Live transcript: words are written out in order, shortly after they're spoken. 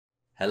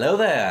Hello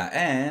there,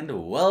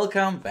 and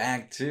welcome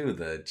back to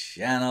the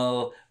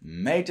channel.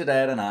 Major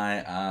Dad and I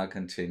are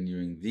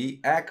continuing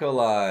the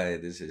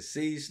Acolyte. This is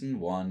Season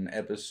 1,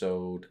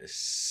 Episode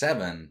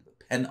 7,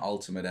 the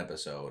penultimate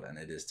episode, and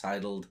it is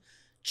titled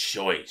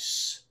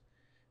Choice.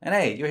 And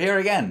hey, you're here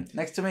again,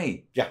 next to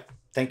me. Yeah,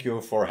 thank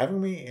you for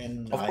having me,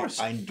 and Of course.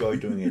 I enjoy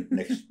doing it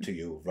next to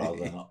you rather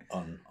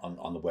than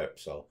on the web,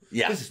 so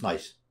Yeah. this is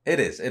nice. It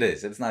is.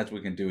 It's nice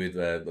we can do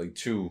it like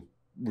two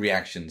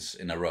reactions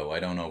in a row. I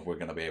don't know if we're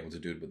going to be able to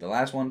do it with the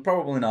last one.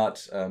 Probably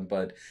not.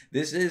 But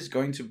this is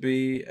going to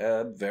be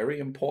a very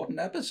important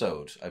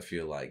episode, I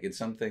feel like. It's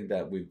something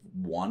that we've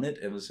wanted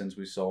ever since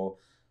we saw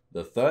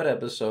the third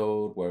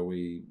episode where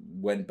we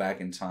went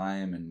back in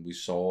time and we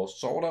saw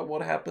sort of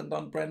what happened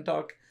on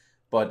Brendok.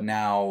 But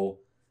now,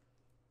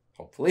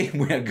 hopefully,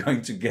 we are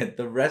going to get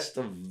the rest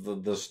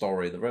of the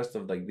story, the rest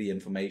of like the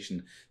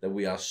information that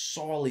we are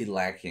sorely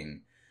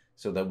lacking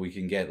so that we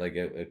can get like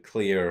a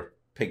clear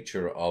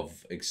picture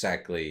of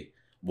exactly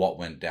what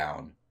went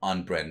down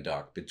on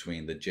Brendok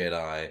between the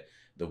Jedi,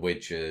 the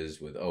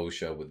witches, with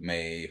Osha, with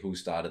May, who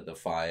started the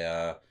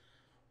fire.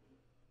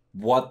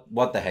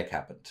 What the heck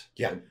happened?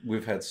 Yeah,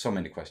 we've had so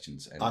many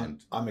questions.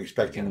 And I'm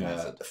expecting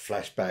a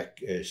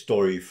flashback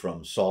story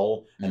from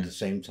Saul, at the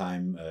same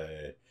time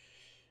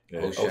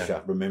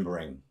Osha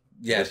remembering.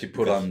 Yeah, she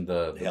put on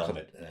the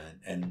helmet,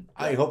 and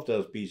I hope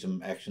there'll be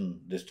some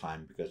action this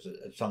time, because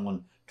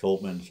someone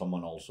told me, and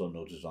someone also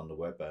noticed on the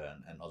web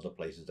and other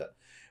places that,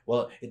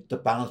 well, the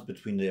balance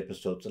between the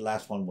episodes, the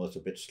last one was a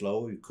bit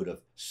slow. You could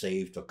have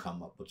saved or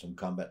come up with some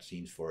combat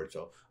scenes for it.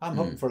 So I'm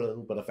hoping for a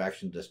little bit of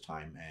action this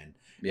time. And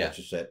as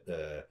you said,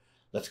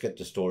 let's get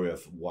the story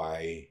of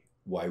why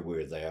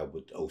we're there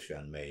with Osha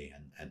and May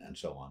and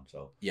so on.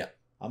 So yeah,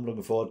 I'm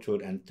looking forward to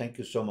it. And thank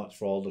you so much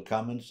for all the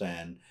comments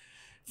and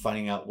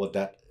finding out what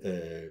that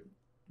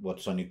what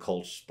Sonny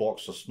called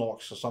sporks or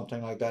snorks or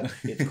something like that.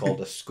 It's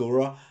called a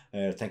skura.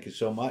 Thank you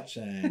so much.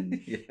 And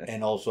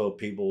and also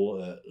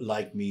people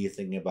like me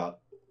thinking about,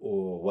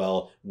 oh,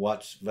 well,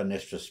 what's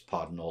Vanestra's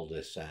part in all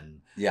this?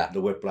 And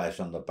the whiplash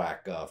on the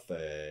back of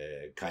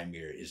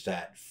Chimere, is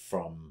that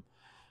from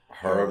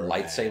her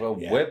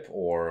lightsaber whip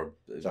or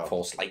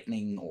false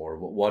lightning, or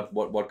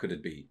what could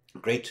it be?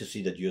 Great to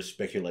see that you're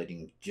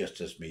speculating just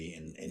as me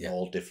in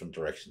all different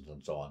directions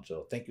and so on.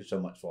 So thank you so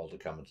much for all the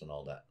comments and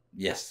all that.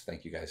 Yes,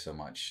 thank you guys so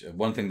much.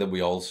 One thing that we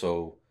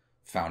also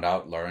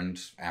learned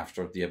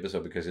after the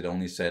episode, because it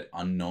only said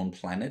unknown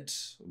planet,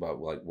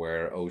 about like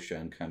where Osha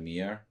and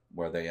Chimere,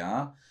 where they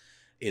are.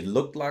 It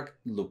looked like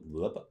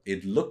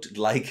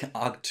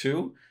Arc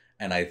 2,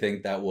 and I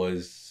think that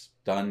was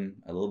done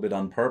a little bit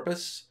on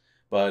purpose.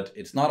 But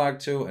it's not Arc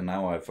 2, and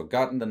now I've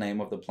forgotten the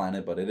name of the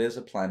planet, but it is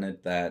a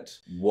planet that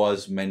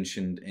was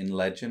mentioned in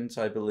Legends,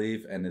 I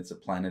believe, and it's a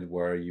planet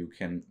where you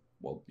can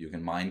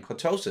mine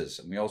cortosis.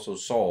 And we also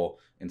saw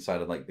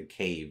inside of like the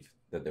cave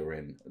that they were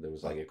in, there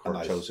was like a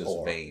cortosis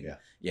nice vein.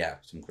 Yeah,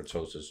 some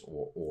cortosis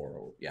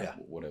or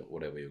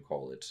whatever you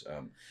call it.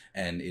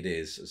 And it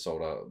is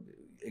sort of,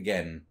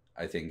 again,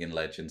 I think in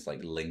Legends,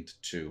 like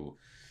linked to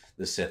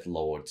the Sith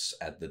Lords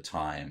at the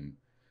time.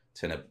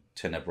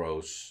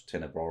 Tenebros,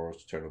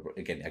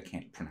 again, I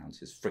can't pronounce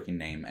his freaking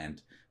name,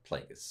 and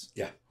Plagueis.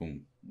 Yeah.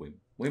 Whom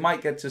we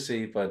might get to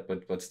see,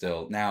 but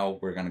still, now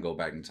we're gonna go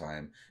back in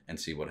time and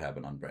see what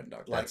happened on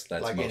Brendok. That's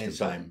like most any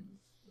time,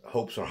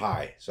 hopes are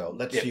high. So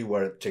let's see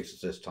where it takes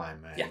us this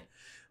time. And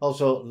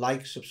also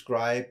like,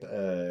 subscribe,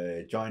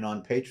 join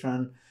on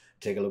Patreon.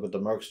 Take a look at the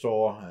Merc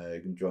Store. You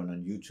can join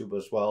on YouTube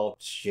as well.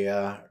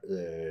 Share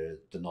the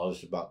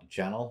knowledge about the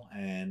channel,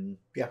 and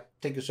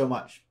thank you so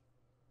much.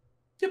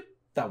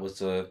 That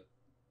was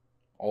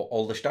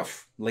all the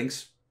stuff.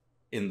 Links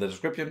in the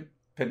description,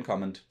 pinned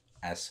comment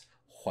as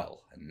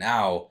well. And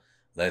now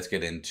let's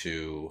get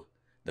into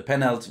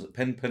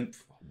the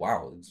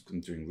wow, it's been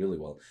doing really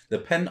well. The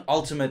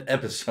penultimate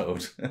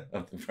episode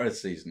of the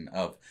first season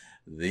of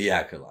The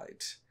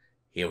Acolyte.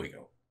 Here we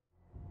go.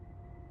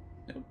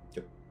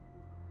 Yep.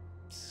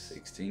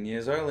 16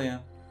 years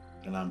earlier.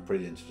 And I'm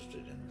pretty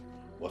interested in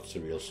what's the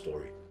real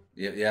story.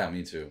 Yeah,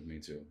 me too.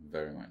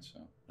 Very much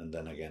so. And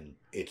then again,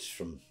 it's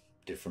from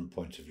different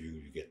points of view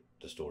you get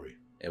the story.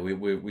 Yeah,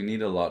 we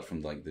need a lot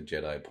from like the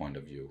Jedi point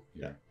of view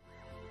here.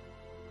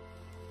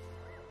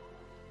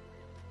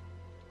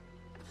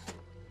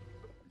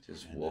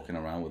 Just walking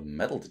around with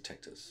metal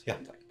detectors. Yeah.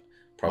 Like,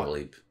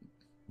 probably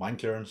mind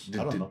clearance.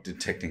 I don't know.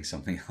 Detecting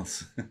something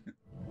else.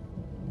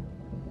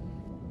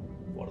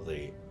 What are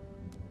they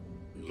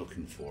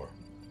looking for?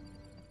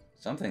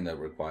 Something that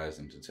requires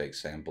them to take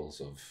samples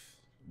of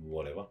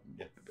whatever.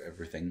 Yeah.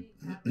 Everything.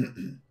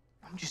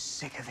 I'm just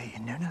sick of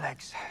eating Nuna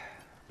legs,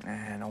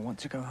 and I want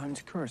to go home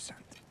to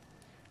Coruscant.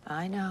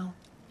 I know,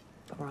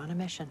 but we're on a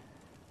mission.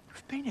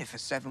 We've been here for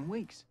 7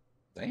 weeks.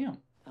 Damn.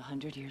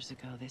 100 years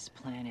ago, this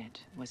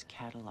planet was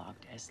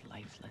cataloged as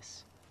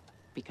lifeless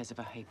because of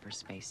a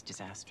hyperspace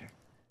disaster.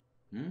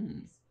 Well,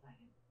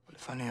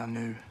 if only I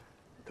knew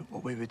that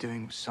what we were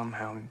doing was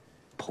somehow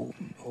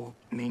important or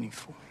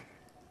meaningful.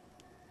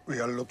 We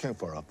are looking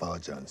for a power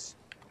chance.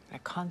 A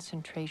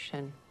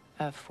concentration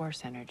of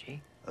force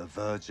energy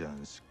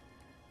Virgins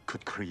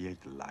could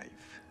create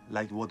life,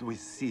 like what we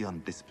see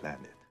on this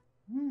planet.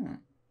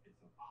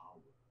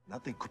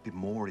 Nothing could be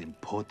more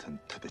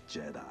important to the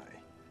Jedi.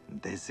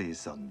 This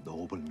is a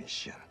noble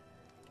mission.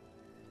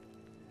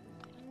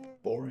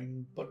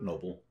 Boring, but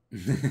noble.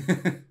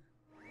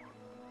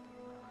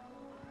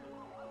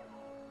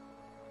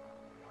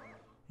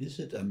 Is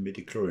it a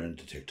midichlorian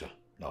detector?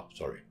 No,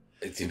 sorry.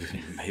 It's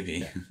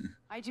maybe.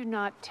 I do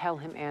not tell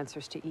him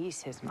answers to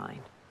ease his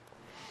mind.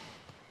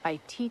 I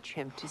teach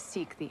him to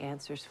seek the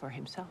answers for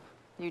himself.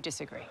 You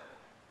disagree.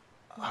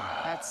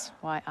 That's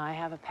why I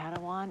have a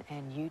Padawan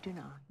and you do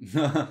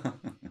not.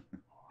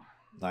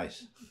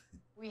 Nice.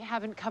 We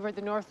haven't covered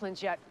the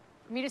Northlands yet.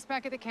 Meet us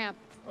back at the camp.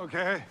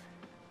 Okay.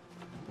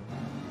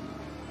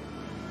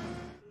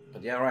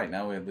 But yeah, right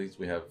now at least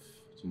we have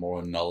some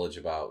more knowledge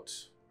about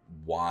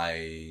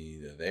why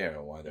they're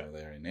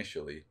there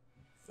initially.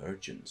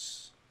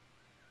 Virgins.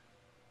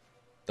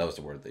 That was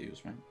the word they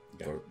used, right?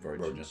 Yeah.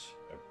 Virgins.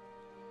 Yeah.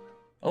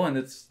 Oh, and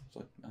it's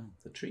like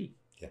the tree.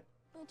 Yeah.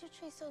 Why the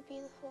tree so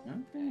beautiful?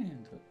 Okay,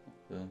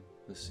 and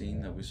the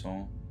scene that we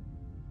saw.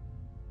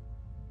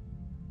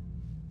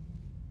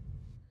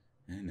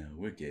 I know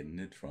we're getting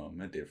it from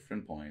a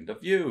different point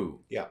of view.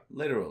 Yeah.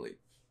 Literally.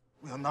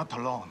 We are not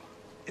alone.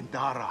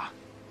 Indara,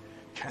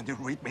 can you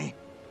read me?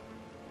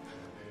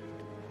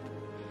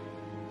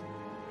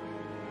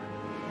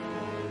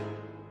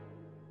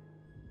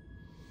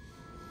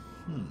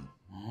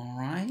 All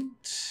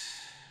right.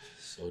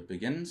 So it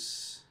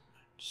begins.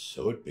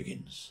 So it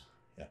begins.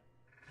 Yeah.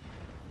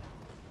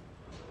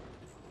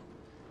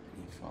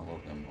 We follow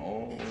them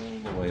all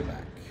the way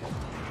back.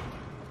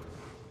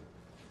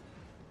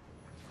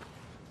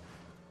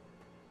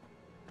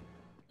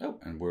 Oh,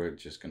 and we're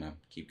just gonna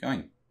keep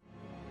going.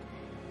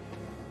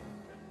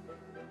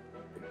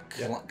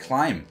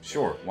 Climb,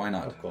 sure, why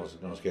not? Of course,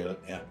 it's gonna scale it.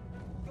 Yeah.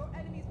 Your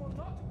enemies will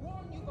not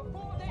warn you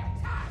before they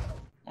attack.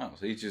 Wow,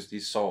 so he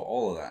saw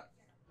all of that.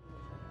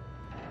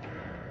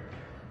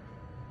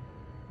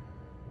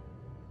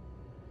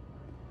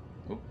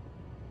 Oh.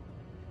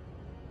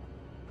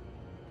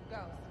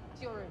 Girls,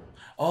 to your room.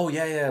 Oh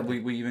yeah,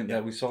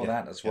 we saw Yeah,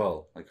 that as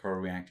well, like her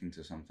reacting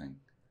to something,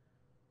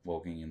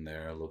 walking in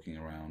there, looking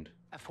around.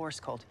 A force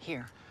cold.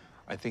 Here.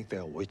 I think they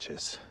are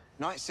witches.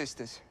 Night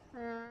sisters.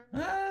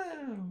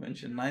 Ah,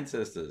 mentioned Night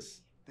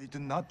Sisters. They do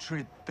not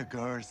treat the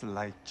girls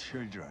like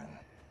children.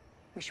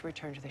 We should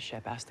return to the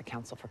ship, ask the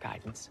council for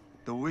guidance.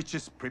 The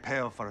witches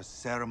prepare for a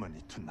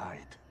ceremony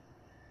tonight.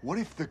 What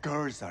if the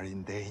girls are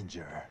in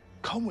danger?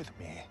 Come with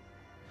me.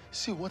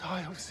 See what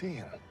I have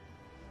seen.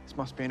 This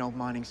must be an old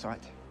mining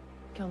site.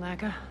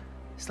 Kilnaga,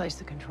 slice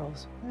the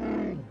controls.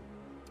 Maybe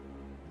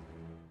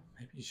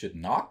you should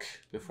knock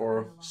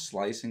before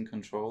slicing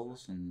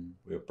controls and...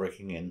 We're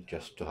breaking in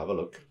just to have a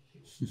look.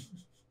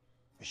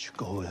 We should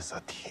go as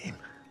a team.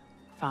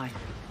 Fine.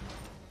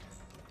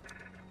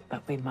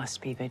 But we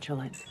must be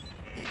vigilant.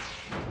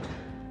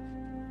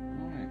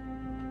 Alright.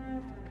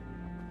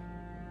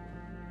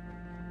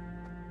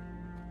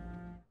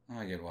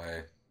 I get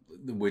why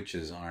the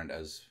witches aren't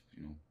as,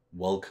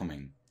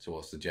 welcoming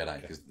towards the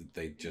Jedi, because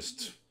they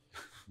just...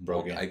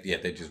 Broke in.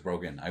 They just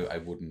broke in. I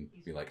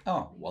wouldn't be like,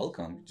 oh,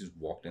 welcome. You just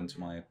walked into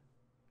my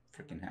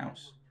freaking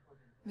house.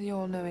 The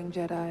all-knowing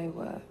Jedi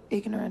were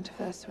ignorant of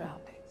their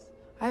surroundings.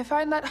 I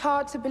find that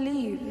hard to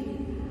believe.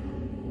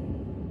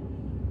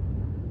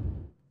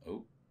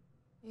 Oh.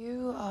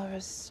 You are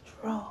a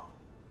strong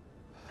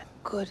and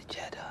good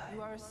Jedi.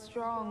 You are a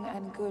strong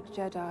and good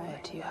Jedi.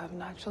 But you have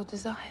natural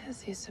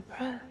desires you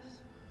suppress.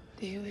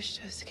 Do you wish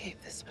to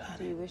escape this planet?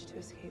 Do you wish to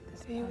escape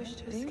this planet? Do you wish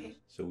to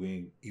escape? So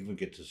we even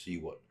get to see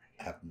what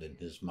happened in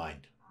his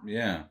mind.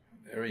 Yeah,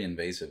 very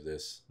invasive,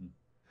 this.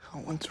 I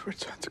want to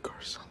return to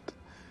Coruscant.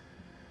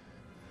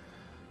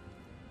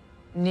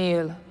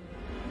 Kneel.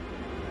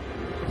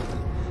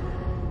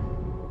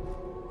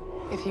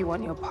 If you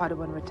want your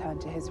Padawan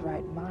returned to his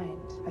right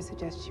mind, I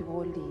suggest you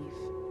all leave.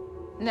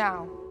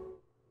 Now.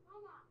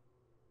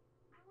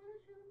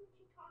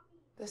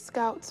 The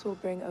scouts will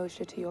bring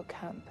Osha to your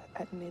camp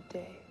at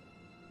midday.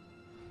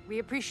 We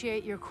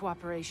appreciate your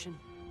cooperation.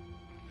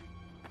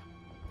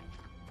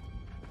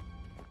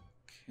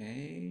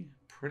 Okay,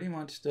 pretty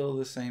much still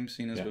the same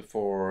scene as Yeah.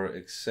 before,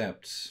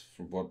 except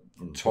for what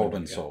From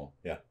Tobin yeah. saw.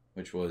 Yeah.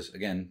 Which was,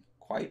 again,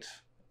 quite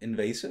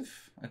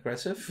invasive,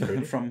 aggressive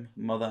from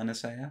Mother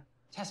Anasaya.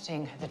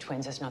 Testing the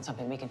twins is not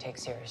something we can take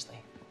seriously.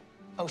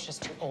 Osha's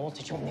too old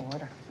to join the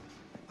order.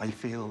 I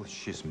feel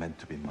she's meant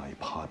to be my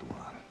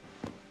Padawan.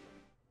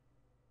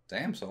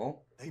 Damn,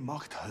 Saul. They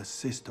mocked her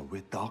sister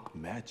with dark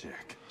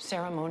magic.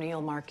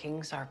 Ceremonial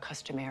markings are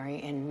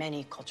customary in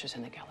many cultures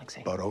in the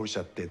galaxy. But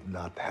Osha did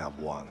not have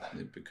one.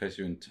 Because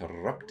you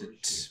interrupted.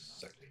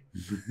 Exactly.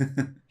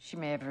 She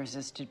may have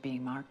resisted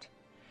being marked.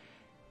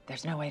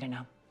 There's no way to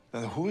know.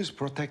 Then who is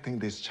protecting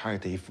this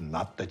child if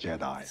not the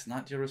Jedi? It's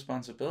not your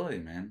responsibility,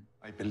 man.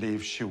 I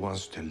believe she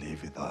wants to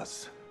live with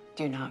us.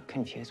 Do not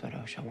confuse what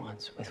Osha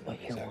wants with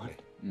what you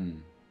want.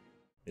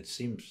 It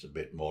seems a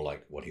bit more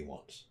like what he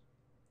wants.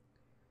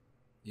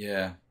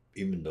 Yeah.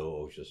 Even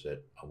though Osha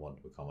said, I want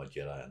to become a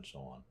Jedi and so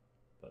on.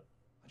 But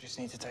Just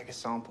need to take a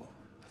sample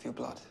of your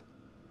blood.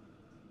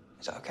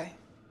 Is that okay?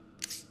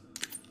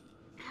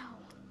 Ow.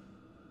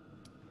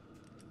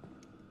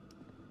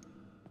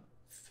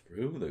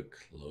 Through the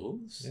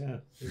clothes? Yeah,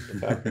 through the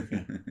fabric.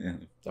 Yeah.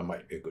 That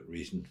might be a good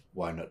reason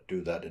why not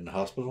do that in the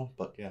hospital.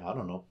 But yeah, I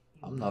don't know.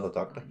 I'm not a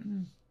doctor.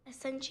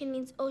 Ascension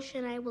means Osha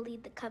and I will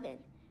lead the coven.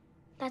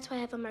 That's why I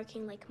have a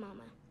marking like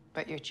Mama.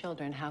 But your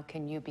children, how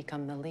can you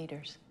become the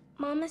leaders?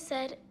 Mama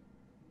said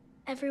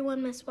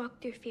everyone must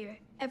walk through fear.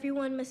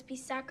 Everyone must be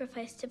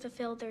sacrificed to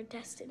fulfill their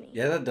destiny.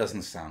 Yeah, that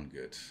doesn't sound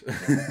good.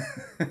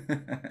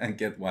 I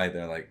get why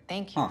they're like,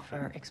 Thank you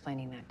for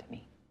explaining that to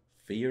me.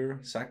 fear,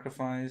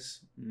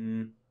 sacrifice.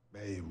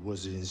 May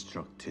was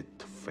instructed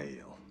to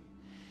fail.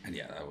 And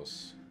yeah, that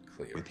was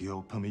clear. With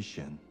your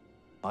permission,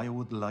 I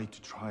would like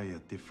to try a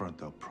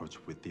different approach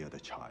with the other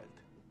child.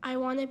 I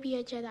want to be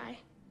a Jedi.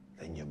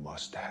 Then you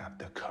must have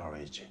the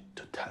courage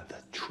to tell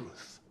the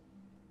truth.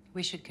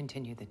 We should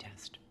continue the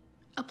test.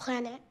 A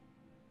planet.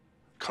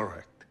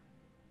 Correct.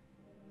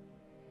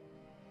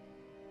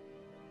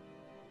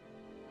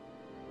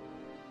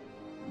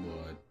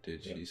 What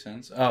did she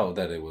sense? Oh,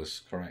 that it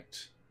was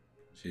correct.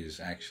 She's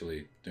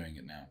actually doing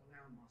it now.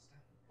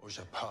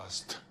 Osha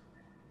passed.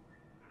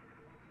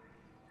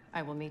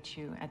 I will meet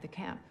you at the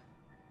camp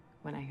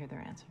when I hear their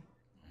answer.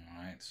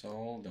 Alright,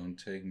 Soul, don't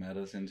take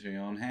matters into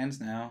your own hands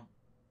now.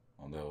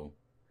 Although...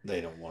 They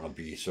don't want to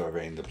be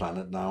surveying the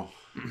planet now.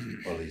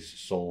 Or at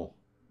least Soul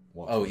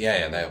wants Oh, to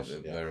yeah, survey that us, was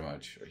very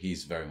much...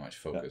 He's very much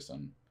focused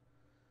on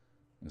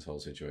this whole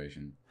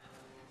situation.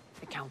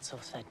 The council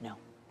said no.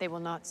 They will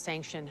not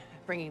sanction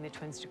bringing the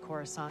twins to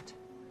Coruscant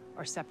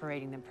or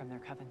separating them from their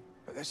coven.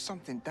 But there's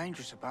something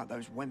dangerous about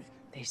those women.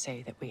 They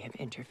say that we have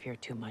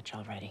interfered too much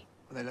already.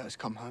 Will they let us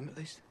come home at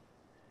least?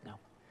 No.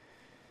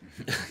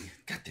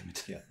 God damn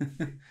it.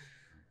 Yeah.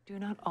 Do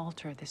not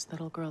alter this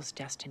little girl's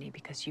destiny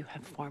because you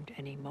have formed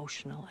an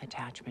emotional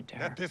attachment to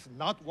her. That is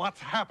not what's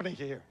happening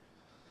here.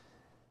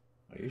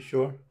 Are you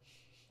sure?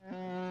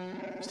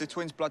 It's the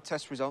twins' blood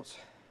test results.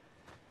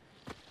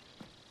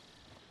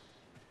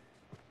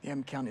 The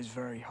M count is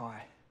very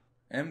high.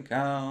 M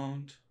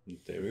count.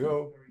 There we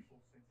go.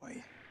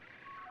 Wait.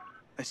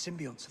 Their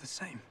symbionts are the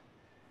same.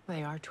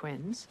 They are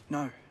twins.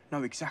 No,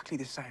 exactly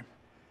the same.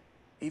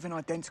 Even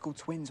identical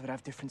twins would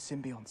have different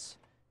symbionts.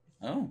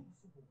 Oh.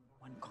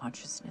 One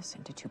consciousness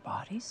into two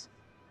bodies?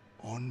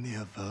 Only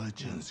a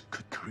virgin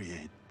could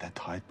create that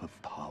type of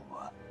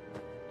power.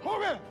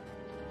 Hogan!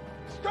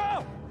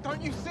 Stop! Don't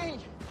you see?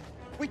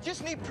 We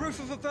just need proof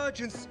of a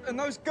virgins, and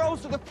those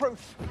girls are the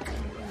proof.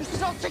 This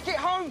is our ticket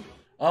home!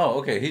 Oh,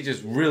 okay, he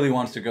just really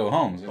wants to go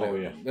home. So Oh,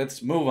 yeah.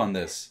 Let's move on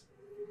this.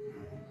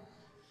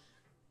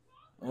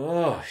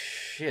 Oh,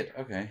 shit,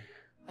 okay.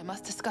 I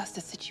must discuss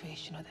the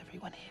situation with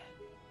everyone here.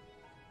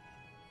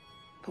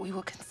 But we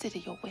will consider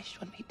your wish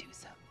when we do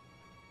so.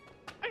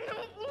 I don't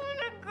want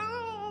to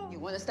go! You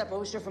want to stop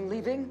Osha from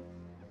leaving?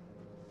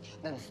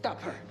 Then stop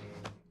her.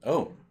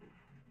 Oh.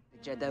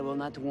 The Jedi will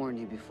not warn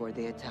you before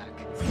they attack.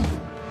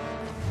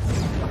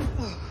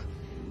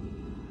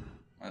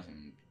 That's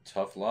some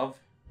tough love.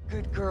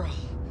 Good girl.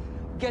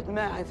 Get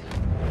mad.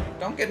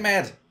 Don't get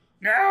mad.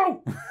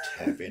 No!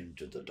 Tap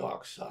into the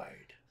dark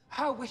side.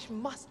 Her wish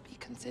must be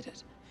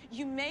considered.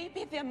 You may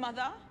be their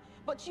mother,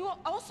 but you are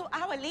also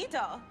our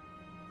leader.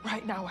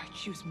 Right now, I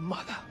choose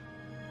mother.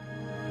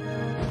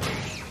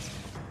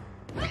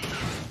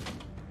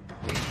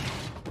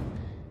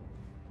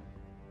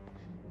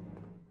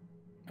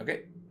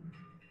 Okay.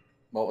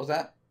 What was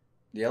that?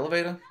 The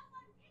elevator?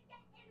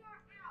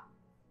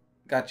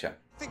 Gotcha.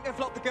 I think they've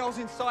locked the girls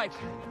inside.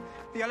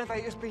 The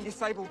elevator's been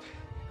disabled.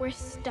 We're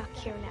stuck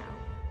here now.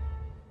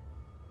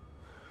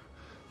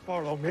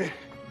 Follow me.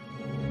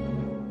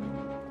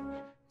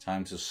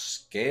 Time to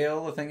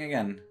scale the thing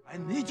again. I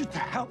need you to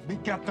help me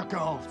get the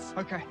girls.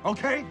 Okay.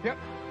 Okay? Yep.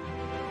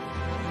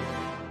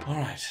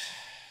 Alright.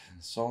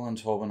 Sol and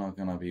Tobin are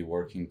gonna be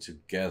working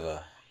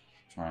together.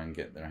 Try and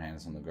get their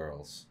hands on the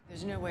girls.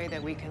 There's no way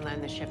that we can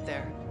land the ship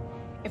there.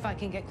 If I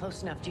can get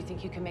close enough, do you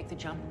think you can make the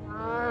jump?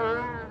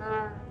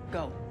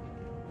 Go.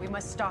 We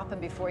must stop him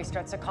before he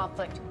starts a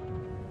conflict.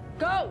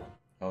 Go!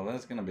 Oh,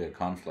 that's gonna be a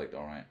conflict,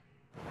 alright.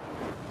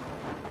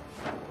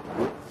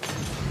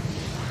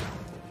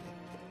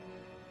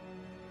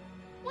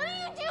 What are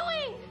you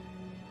doing?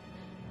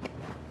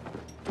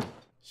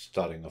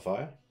 Starting a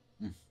fire.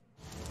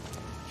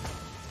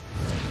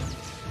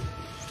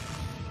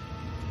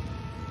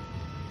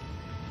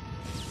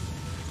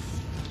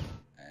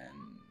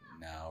 And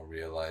now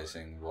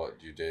realizing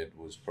what you did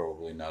was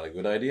probably not a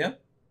good idea.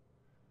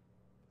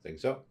 Think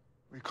so?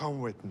 We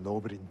come with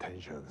noble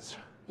intentions.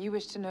 You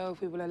wish to know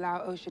if we will allow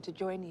Osha to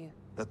join you.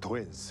 The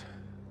twins.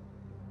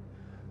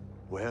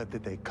 Where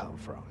did they come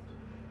from?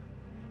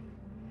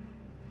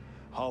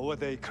 How were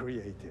they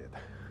created?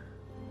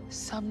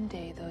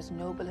 Someday, those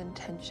noble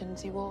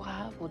intentions you all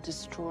have will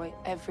destroy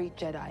every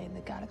Jedi in the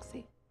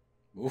galaxy.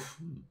 Oof.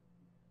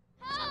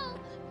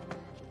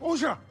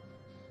 Osha!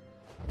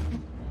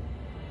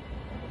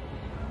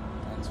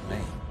 That's me.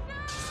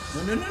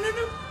 No.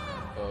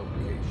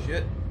 Okay,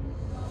 shit.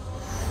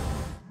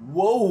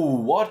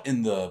 Whoa, what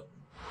in the...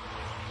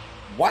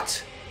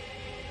 What?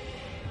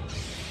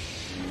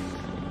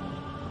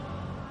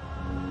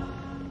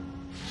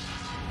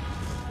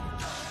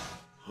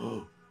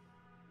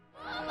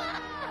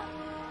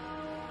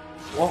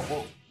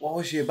 What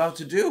was she about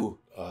to do?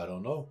 I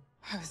don't know.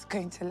 I was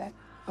going to let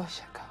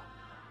Osha go.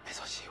 That's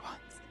what she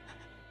wants.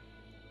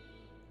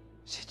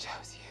 She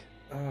chose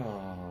you.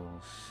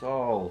 Oh,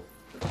 Saul.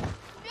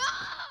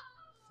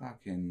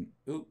 Fucking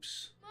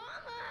oops.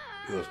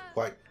 He was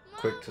quite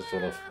quick to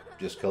sort of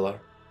just kill her.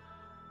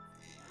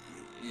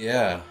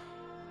 Yeah.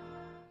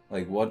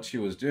 Like what she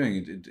was doing,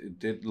 it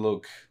did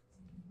look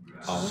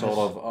sort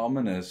of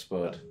ominous,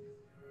 but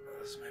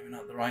it's maybe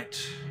not the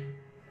right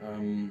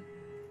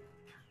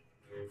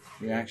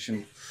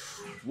reaction.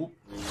 Whoop.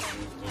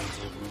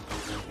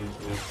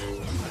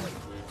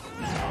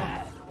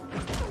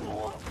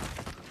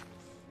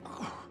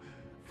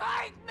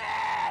 Fight me!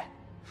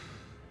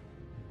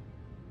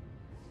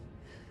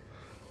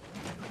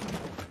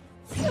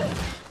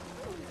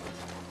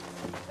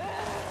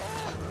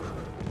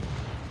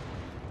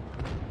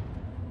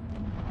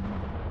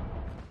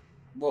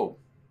 Whoa.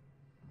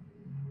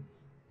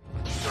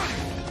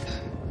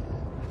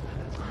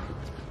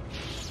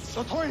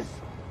 The twins!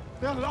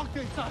 They're locked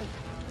inside!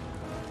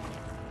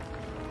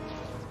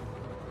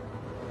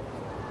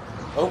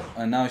 Oh,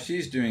 and now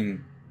she's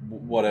doing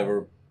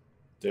whatever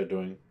they're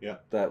doing. Yeah.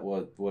 That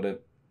what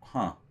it...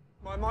 Huh.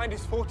 My mind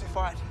is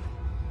fortified.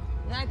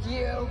 Not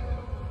you.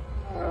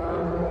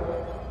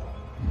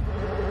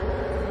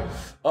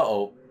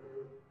 Uh-oh.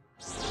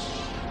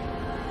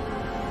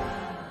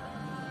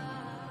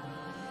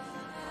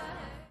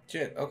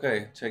 Shit,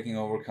 okay. Taking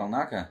over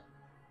Kalnaka.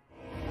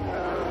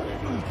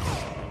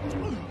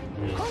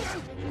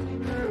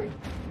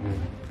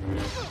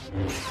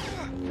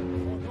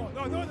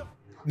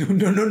 No.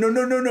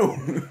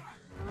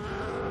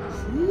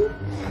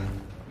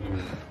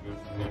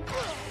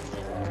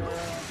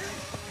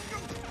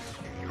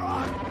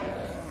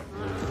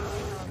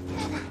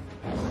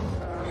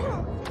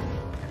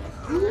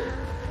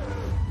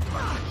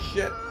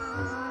 Shit.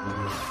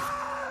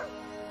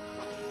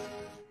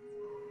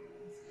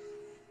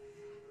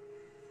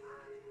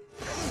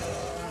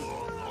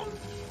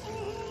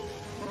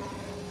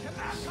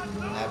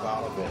 Snap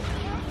out of it.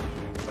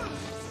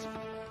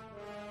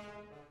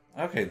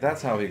 Okay,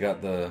 that's how he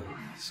got the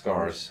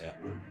scars. Yeah.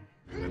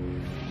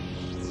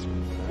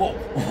 Whoa!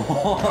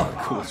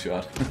 Cool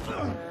shot.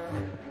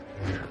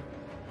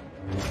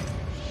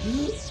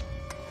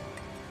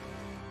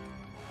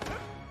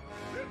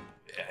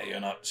 Yeah, you're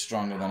not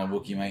stronger than a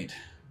Wookiee, mate.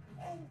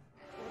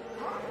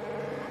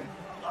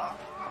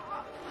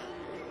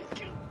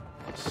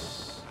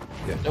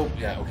 Yeah. Oh,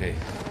 yeah. Okay.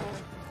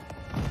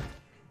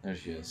 There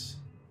she is.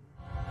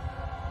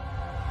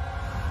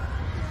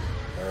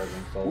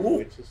 Against all the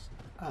witches.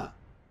 Ah.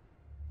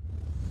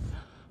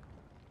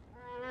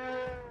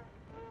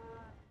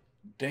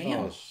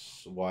 Damn.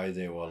 That's why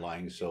they were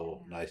lying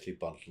so nicely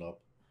bundled up.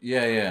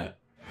 Yeah.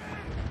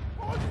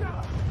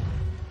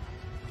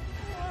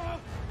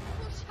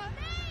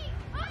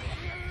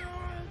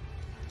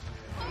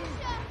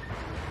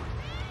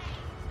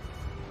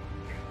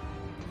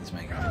 He's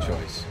making a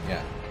choice.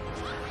 Yeah.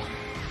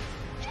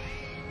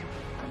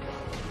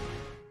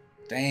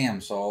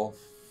 Damn, Saul.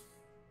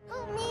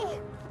 Help me.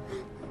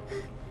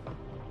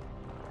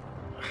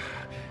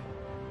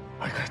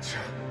 I got you.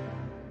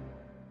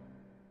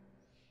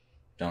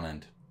 Don't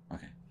end.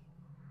 Okay.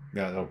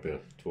 Yeah, that'll be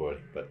too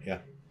early, but yeah.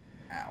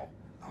 Ow.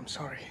 I'm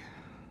sorry.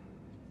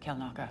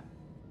 Kalnaka,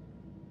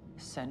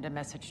 send a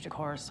message to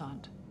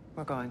Coruscant.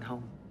 We're going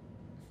home.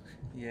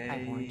 Yay.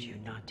 I warned you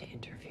not to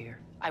interfere.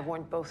 I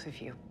warned both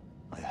of you.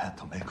 I had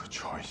to make a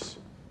choice.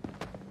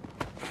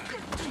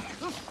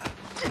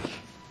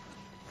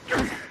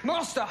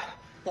 Master!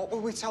 What will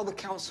we tell the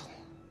council?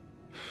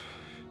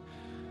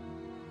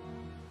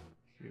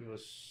 She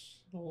was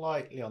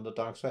slightly on the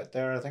dark side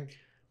there, I think.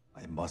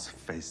 I must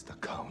face the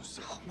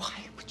council. Why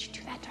would you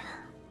do that to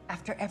her?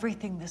 After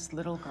everything this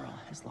little girl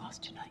has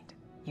lost tonight,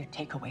 you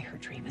take away her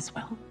dream as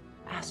well?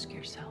 Ask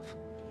yourself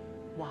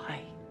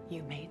why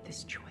you made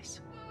this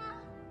choice.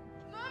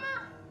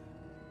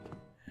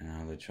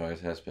 Now the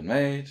choice has been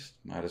made.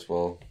 Might as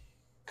well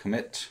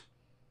commit,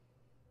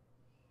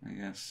 I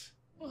guess.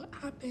 What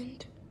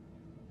happened?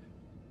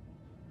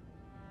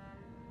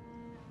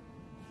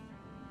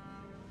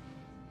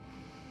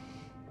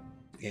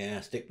 Yeah,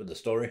 stick with the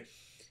story.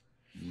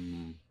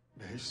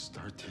 They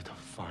started a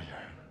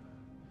fire.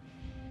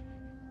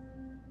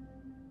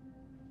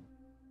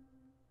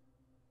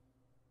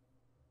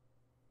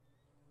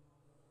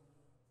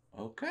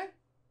 Okay.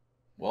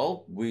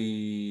 Well,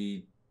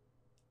 we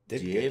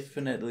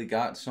definitely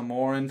got some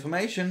more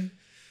information.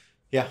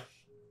 Yeah.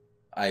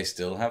 I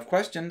still have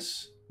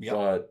questions,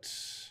 but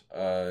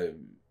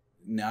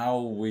now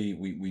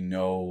we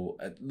know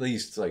at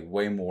least like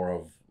way more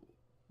of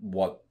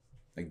what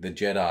like the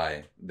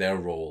Jedi, their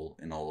role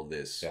in all of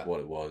this, what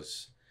it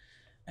was,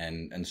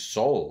 and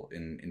Saul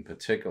in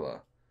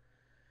particular,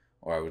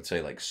 or I would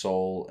say like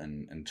Saul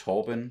and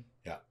Torben.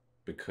 Yeah.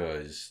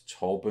 because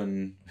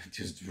Torben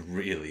just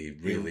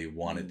really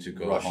wanted to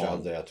go rush home.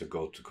 out there to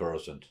go to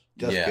Coruscant.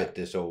 Just get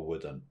this over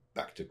with and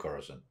back to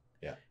Coruscant.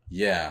 Yeah.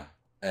 Yeah.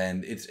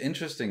 And it's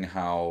interesting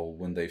how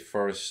when they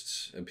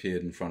first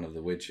appeared in front of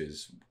the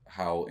witches,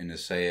 how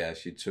Inesea,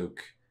 she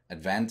took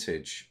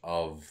advantage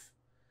of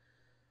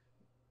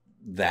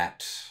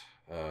that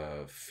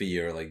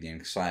fear, like the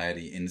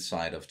anxiety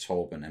inside of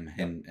Torben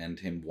and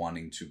him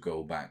wanting to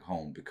go back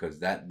home, because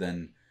that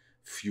then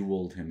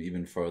fueled him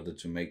even further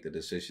to make the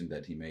decision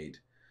that he made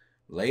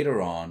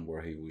later on,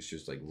 where he was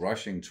just like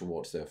rushing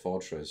towards their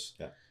fortress.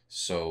 Yeah.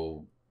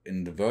 So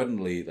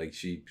inadvertently, like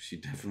she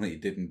definitely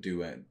didn't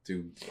do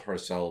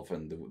herself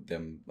and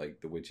them,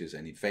 like the witches,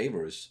 any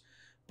favors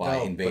by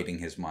invading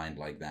his mind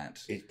like that.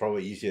 It's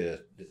probably easier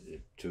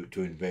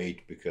to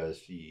invade because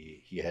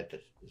he had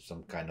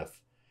some kind of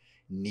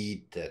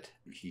need that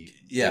he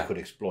could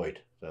exploit.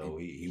 So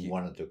he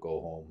wanted to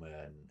go home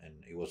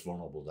and he was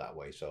vulnerable that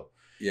way. So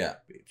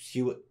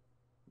she would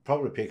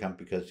probably pick him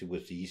because he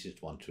was the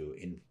easiest one to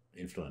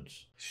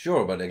influence.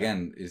 Sure, but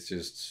again, it's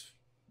just,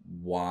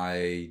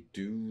 why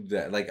do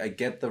that? Like, I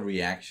get the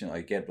reaction,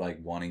 I get like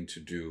wanting to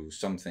do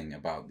something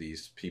about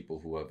these people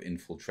who have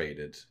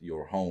infiltrated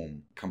your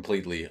home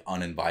completely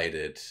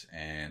uninvited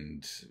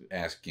and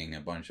asking a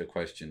bunch of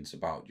questions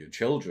about your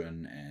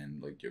children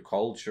and like your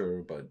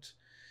culture, but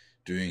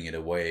doing it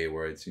a way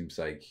where it seems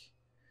like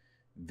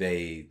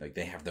they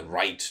have the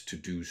right to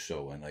do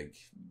so, and like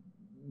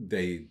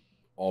they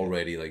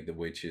already, like the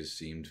witches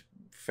seemed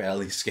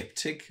fairly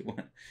skeptic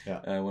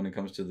when it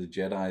comes to the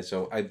Jedi.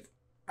 So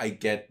I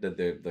get that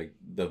they're like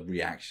the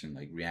reaction,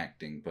 like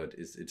reacting, but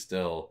it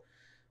still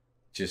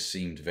just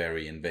seemed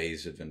very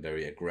invasive and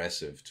very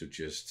aggressive to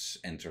just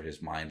enter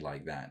his mind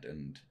like that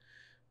and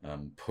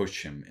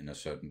push him in a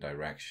certain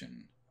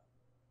direction.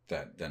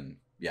 That then,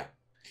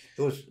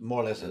 it was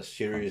more or less a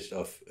series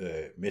of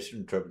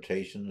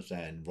misinterpretations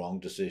and wrong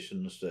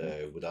decisions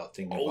without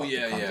thinking about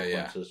the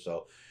consequences.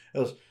 So it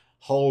was a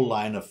whole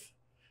line of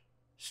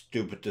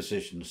stupid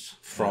decisions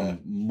from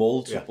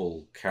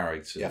multiple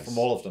characters. Yeah, from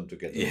all of them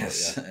together.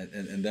 Yes,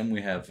 and then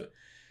we have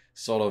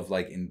sort of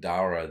like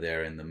Indara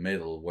there in the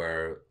middle,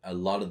 where a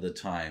lot of the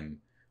time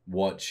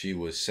what she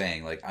was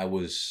saying, like I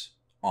was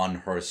on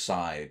her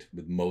side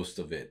with most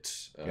of it.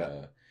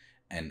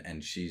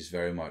 And she's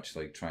very much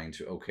like trying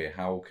to, okay,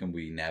 how can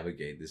we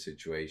navigate the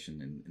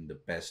situation in the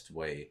best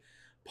way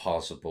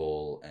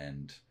possible,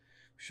 and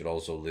should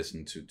also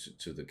listen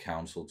to the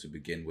council to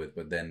begin with,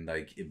 but then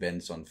like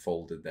events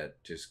unfolded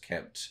that just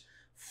kept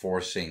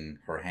forcing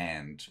her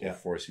hand or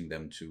forcing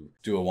them to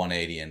do a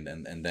 180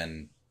 and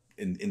then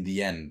in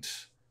the end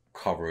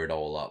cover it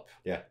all up.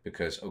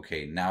 Because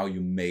okay, now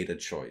you made a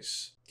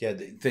choice.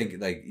 Think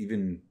like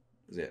even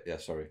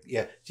sorry.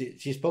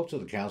 She spoke to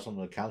the council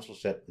and the council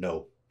said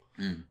no.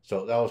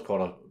 So that was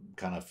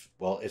kind of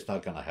well, it's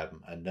not going to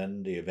happen. And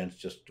then the events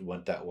just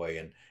went that way.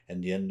 And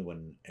in the end,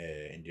 when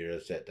Indira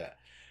said that,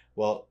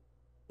 well,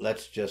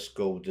 let's just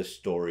go with this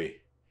story,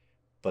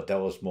 but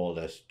that was more or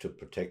less to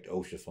protect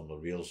Osha from the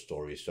real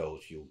story, so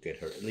she'll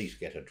at least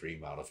get her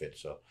dream out of it.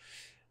 So,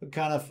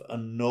 kind of a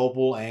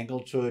noble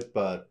angle to it,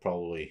 but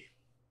probably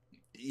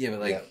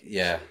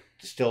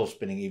still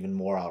spinning even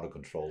more out of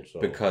control. So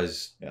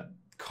because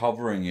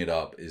covering it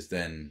up is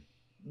then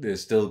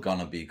there's still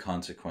gonna be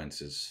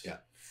consequences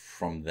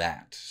from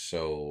that.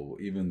 So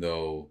even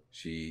though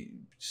she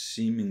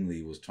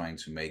seemingly was trying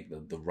to make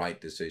the right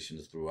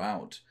decisions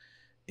throughout,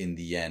 in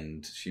the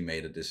end she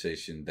made a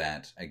decision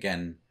that,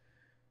 again,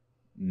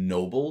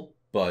 noble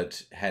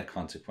but had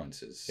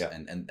consequences.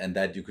 And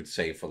that you could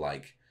say for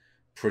like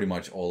pretty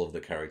much all of the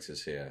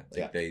characters here.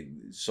 Like they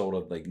sort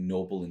of like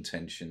noble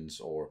intentions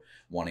or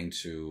wanting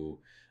to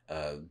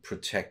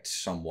protect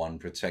someone,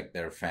 protect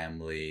their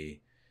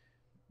family,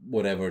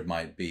 whatever it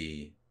might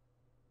be,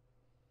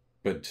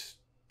 but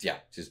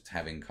just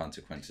having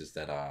consequences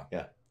that are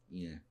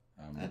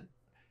and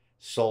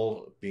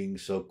Saul being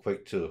so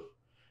quick to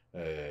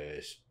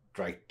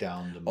strike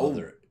down the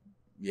mother.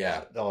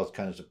 That was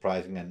kind of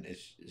surprising. And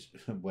it's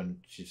when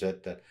she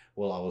said that,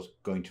 well, I was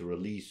going to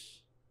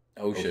release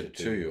Osha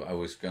to you. I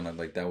was gonna,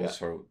 like, that was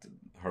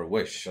her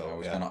wish. So, I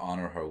was gonna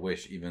honor her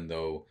wish, even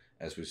though,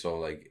 as we saw,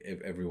 like,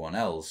 if everyone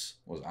else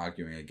was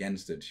arguing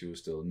against it, she was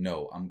still,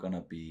 no, I'm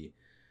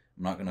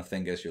not gonna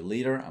think as your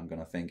leader. I'm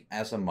gonna think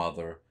as a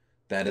mother.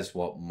 That is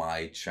what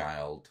my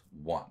child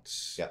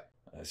wants.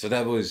 So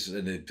that was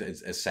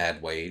a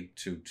sad way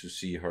to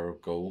see her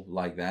go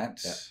like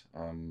that.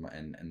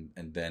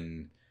 And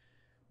then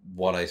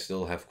what I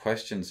still have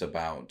questions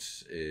about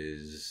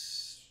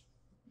is,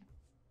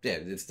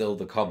 it's still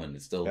the Coven,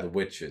 it's still the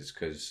witches,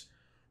 because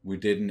we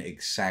didn't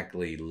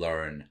exactly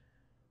learn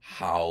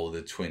how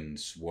the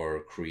twins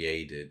were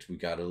created. We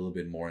got a little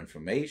bit more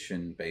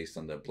information based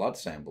on their blood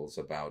samples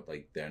about,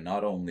 like, they're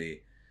not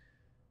only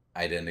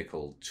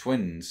identical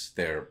twins,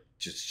 they're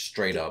just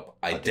straight up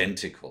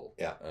identical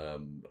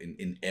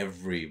in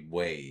every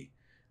way.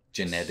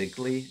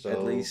 genetically,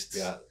 at least.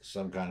 Yeah,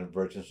 some kind of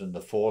versions in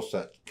the Force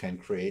that can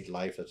create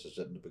life, as I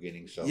said in the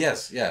beginning. So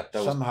yes, yeah.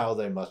 Somehow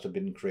they must have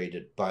been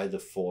created by the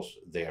Force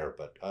there,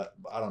 but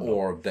I don't know.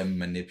 Or them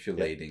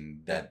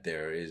manipulating that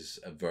there is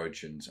a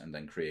virgins and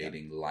then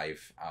creating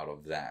life out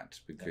of that.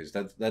 Because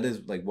that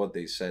is like what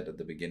they said at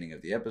the beginning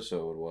of the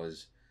episode,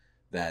 was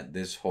that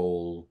this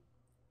whole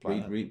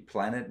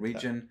planet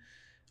region,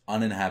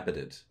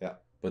 uninhabited. Yeah.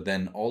 But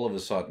then all of a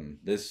sudden,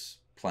 this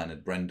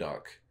planet,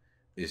 Brendok,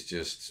 is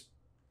just,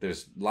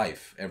 there's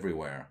life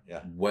everywhere.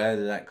 Yeah. Where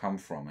did that come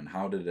from, and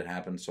how did it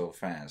happen so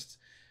fast?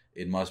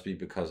 It must be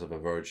because of a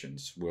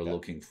virgins. We're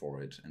looking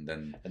for it, and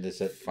then they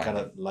said kind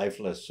of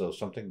lifeless. So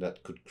something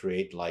that could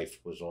create life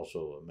was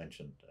also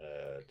mentioned.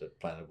 The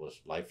planet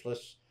was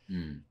lifeless.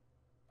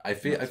 I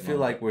feel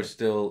like we're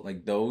still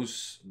like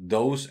those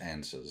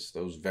answers,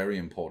 those very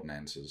important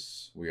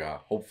answers. We are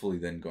hopefully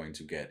then going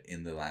to get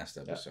in the last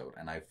episode,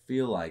 and I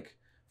feel like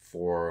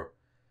for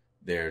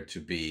there to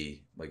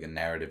be like a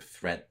narrative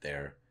thread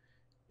there,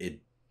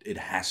 it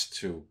has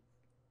to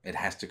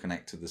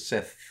connect to the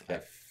Sith. I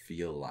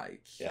feel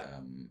like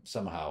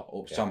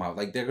somehow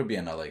like there could be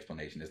another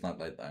explanation. It's not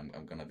like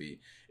I'm gonna be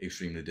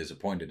extremely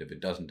disappointed if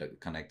it doesn't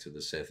connect to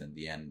the Sith in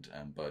the end,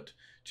 but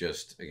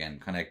just again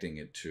connecting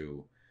it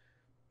to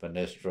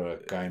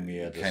Banestra,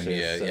 Chimera,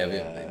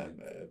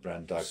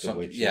 Brendok, the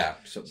Witch. Yeah.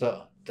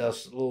 So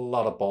there's a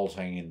lot of balls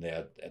hanging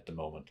there at the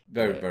moment.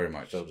 Very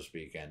much, so to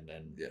speak, and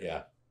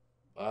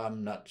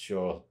I'm not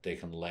sure they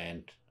can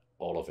land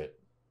all of it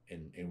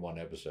in one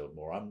episode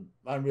more.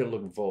 I'm really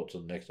looking forward to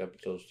the next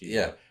episode.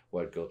 See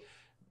where it goes.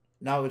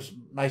 Now it's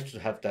nice to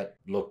have that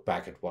look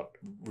back at what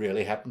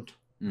really happened,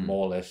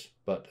 more or less.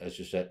 But as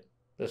you said,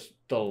 there's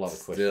still a lot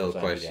of questions. Still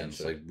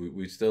questions. Like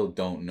we still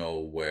don't know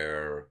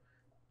where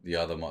the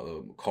other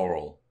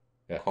Coral,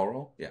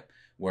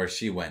 where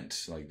she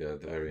went, like the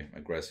very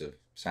aggressive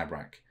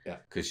Sabrak,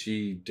 because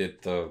she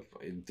did the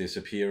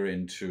disappear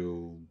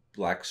into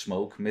black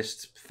smoke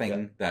mist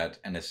thing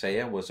that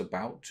Anisea was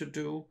about to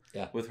do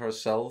with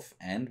herself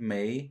and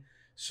May.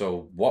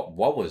 So what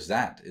was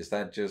that? Is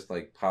that just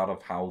like part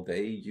of how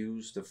they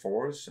use the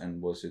Force,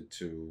 and was it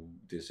to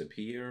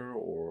disappear,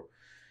 or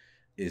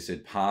is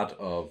it part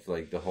of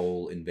like the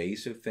whole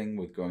invasive thing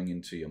with going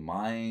into your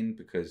mind?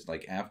 Because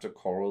like after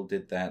Coral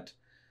did that,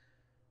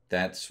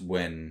 that's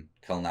when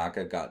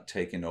Kalnaka got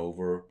taken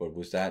over. But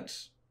was that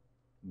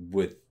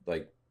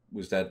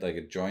like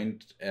a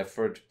joint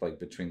effort like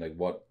between like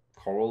what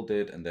Coral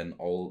did and then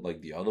all like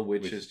the other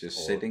witches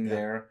just sitting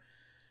there?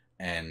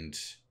 And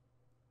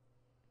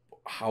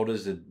how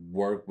does it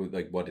work with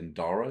like what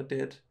Indara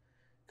did?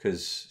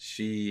 Because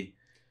she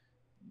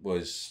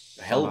was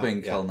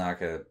helping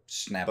Kalnaka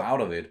snap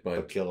out of it,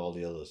 but kill all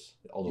the others,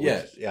 all the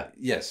witches.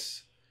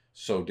 Yes.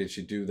 So did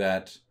she do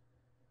that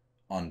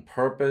on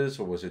purpose,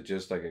 or was it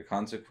just like a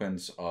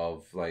consequence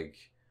of like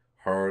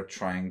her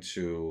trying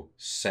to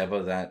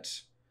sever that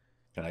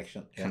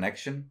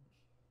connection?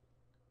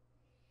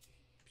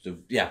 So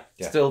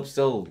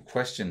still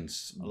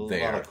questions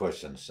there. A lot of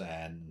questions,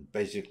 and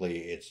basically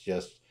it's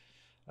just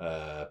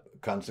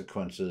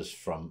consequences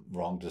from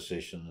wrong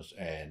decisions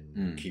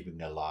and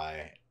keeping a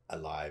lie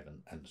alive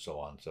and so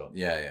on. So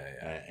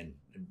and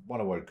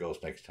wonder where it goes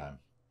next time.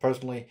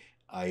 Personally,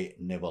 I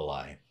never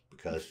lie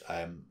because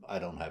I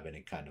don't have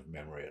any kind of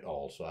memory at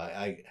all. So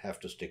I have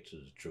to stick to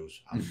the truth.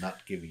 I'm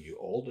not giving you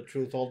all the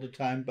truth all the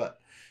time, but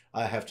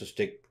I have to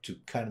stick to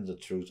kind of the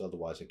truth.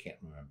 Otherwise, I can't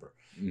remember.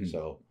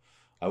 So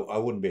I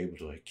wouldn't be able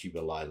to keep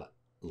a lie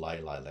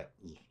like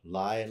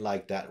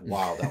that.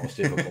 Wow, that was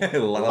difficult.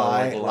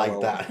 Lie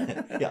like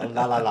that. Yeah,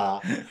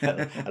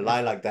 a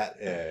lie like that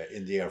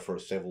in the air for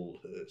several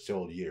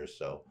years.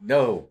 So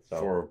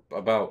for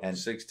about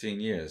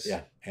 16 years.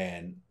 Yeah,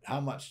 and how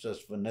much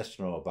does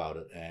Vanessa know about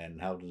it, and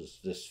how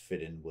does this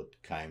fit in with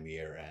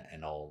Chimera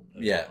and all?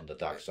 On the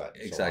dark side.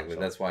 Exactly.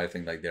 That's why I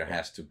think like there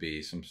has to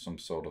be some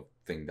sort of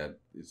thing that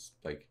is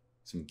like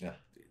some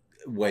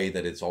way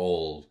that it's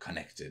all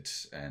connected,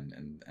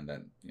 and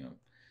that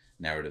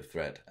narrative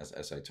thread,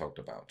 as I talked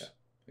about,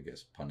 I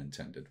guess pun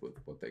intended,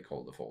 with what they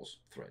call the Force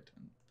thread.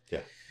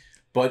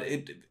 But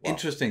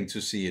interesting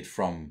to see it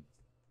from.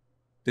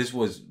 This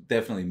was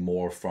definitely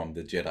more from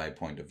the Jedi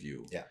point of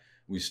view. Yeah,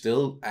 we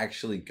still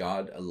actually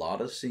got a lot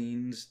of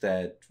scenes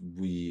that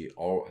we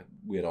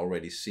had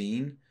already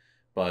seen,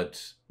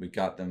 but we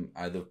got them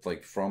either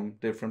like from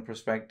different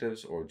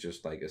perspectives or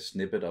just like a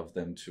snippet of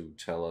them to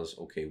tell us,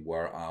 okay,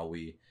 where are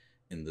we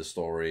in the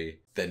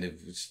story? Then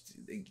it was,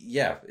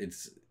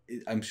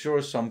 I'm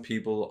sure some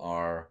people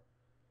are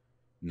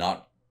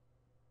not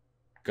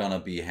gonna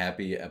be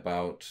happy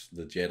about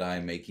the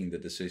Jedi making the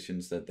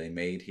decisions that they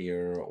made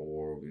here,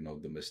 or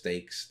the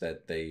mistakes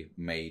that they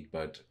made.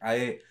 But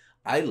I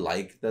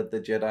like that the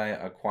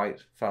Jedi are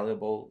quite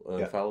fallible,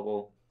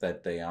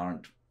 that they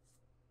aren't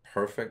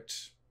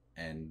perfect,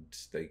 and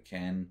they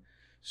can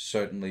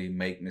certainly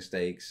make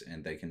mistakes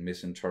and they can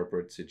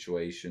misinterpret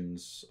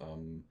situations.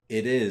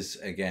 It is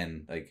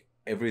again like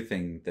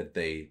everything that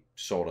they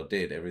sort of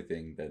did,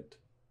 everything that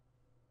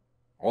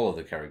all of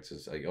the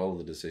characters, like all of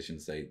the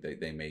decisions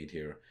they made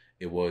here,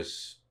 it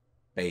was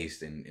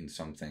based in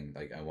something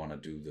like I want to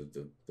do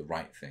the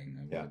right thing.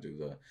 I want to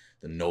do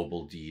the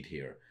noble deed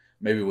here.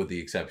 Maybe with the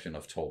exception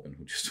of Torben,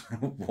 who just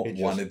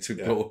wanted to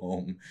go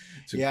home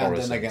to Coruscant.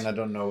 And then again, I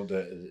don't know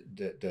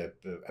the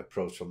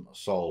approach from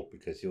Saul,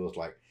 because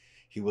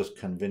he was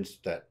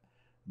convinced that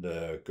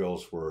the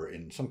girls were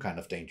in some kind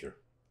of danger.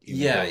 He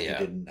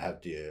didn't have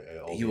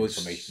all the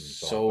information.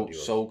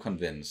 So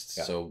convinced.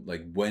 Yeah. So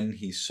like when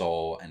he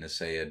saw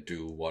Anastasia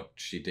do what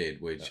she did,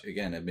 which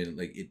again, I mean,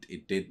 like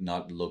it did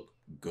not look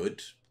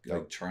good.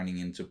 Like turning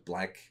into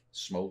black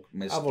smoke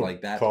mist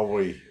like that.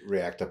 Probably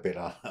react a bit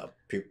on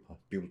people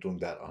doing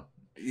that on.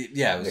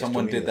 Yeah, if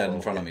someone did that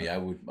in front of me, I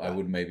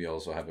would maybe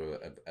also have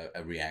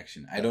a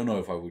reaction. I don't know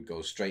if I would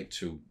go straight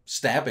to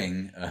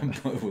stabbing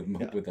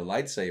with a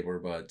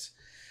lightsaber, but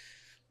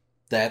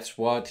that's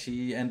what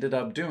he ended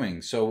up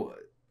doing. So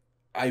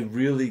I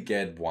really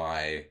get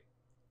why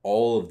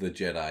all of the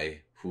Jedi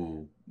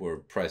who were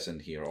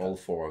present here, all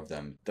 4 of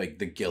them, like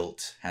the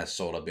guilt has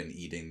sort of been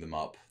eating them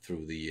up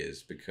through the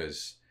years,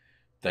 because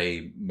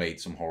they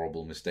made some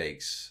horrible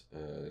mistakes.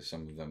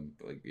 Some of them,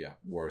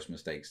 worse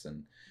mistakes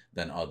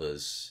than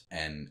others,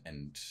 and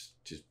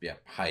just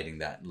hiding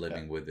that,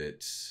 living with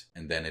it,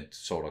 and then it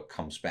sort of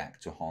comes back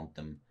to haunt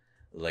them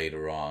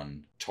later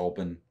on.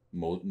 Torben,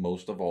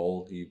 most of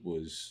all, he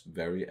was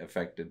very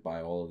affected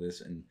by all of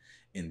this, and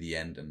in the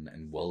end,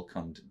 and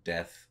welcomed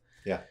death.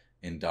 Yeah.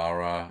 In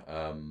Dara,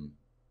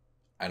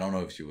 I don't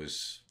know if she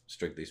was,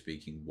 strictly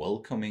speaking,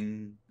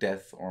 welcoming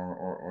death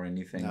or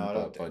anything.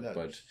 No,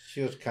 but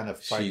she was kind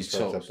of fighting for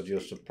herself, but she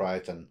was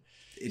surprised, and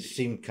it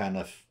seemed kind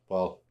of,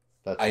 well,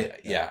 that's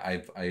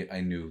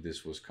I knew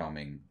this was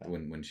coming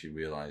when she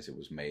realized it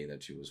was May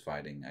that she was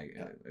fighting.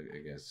 I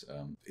guess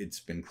it's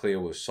been clear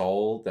with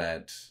Saul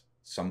that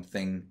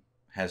something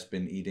has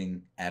been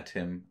eating at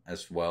him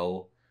as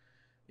well,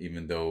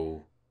 even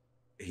though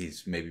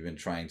he's maybe been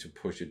trying to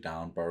push it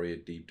down, bury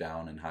it deep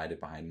down, and hide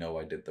it behind, no,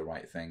 I did the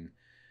right thing.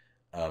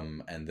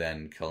 And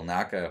then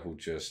Kelnaka, who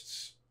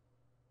just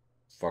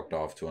fucked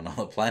off to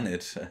another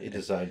planet. He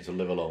decided to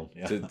live alone.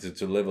 Yeah.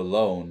 to live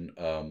alone.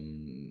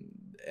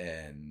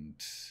 And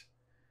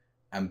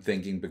I'm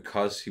thinking,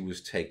 because he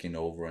was taken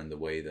over in the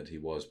way that he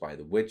was by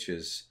the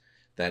witches,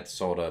 that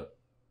sort of,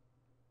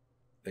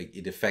 like,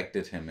 it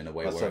affected him in a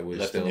way where it was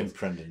left still an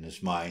imprint in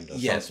his mind. Or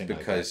yes, something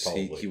because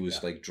like that, he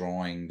was like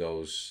drawing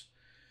those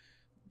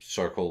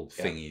circle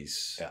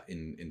thingies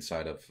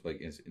inside of,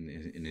 like,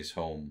 in his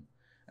home,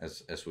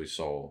 as we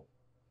saw.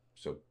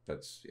 So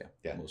that's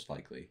most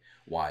likely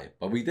why.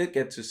 But we did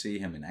get to see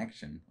him in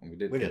action, and we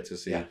did get to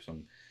see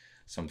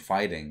some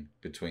fighting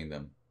between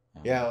them.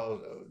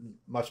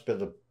 Much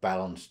better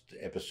balanced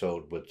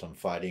episode with some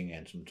fighting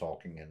and some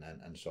talking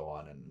and so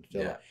on. And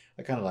still,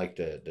 I kind of like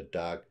the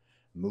dark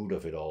mood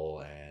of it all,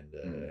 and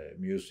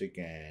music,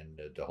 and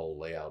the whole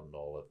layout and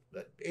all of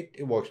that.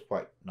 It works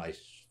quite nice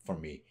for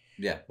me.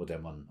 Yeah, with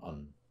them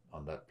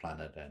on that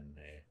planet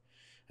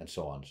and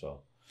so on.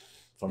 So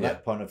from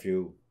that point of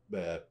view,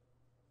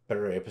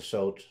 better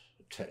episode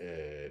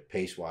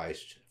pace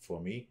wise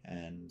for me.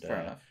 And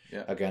fair enough.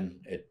 Yeah.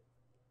 Again, it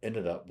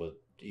ended up with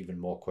even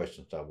more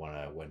questions that when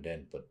I went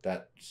in, but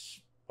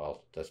that's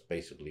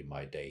basically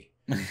my day.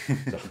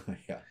 So,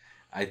 yeah.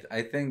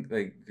 I think,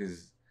 like,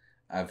 because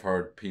I've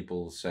heard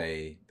people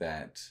say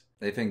that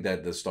they think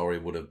that the story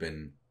would have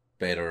been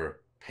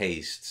better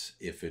paced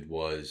if it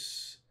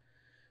was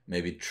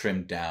maybe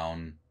trimmed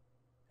down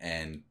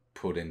and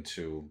put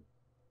into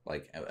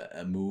like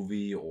a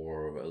movie,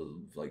 or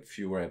like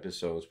fewer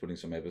episodes, putting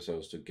some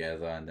episodes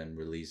together and then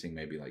releasing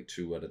maybe like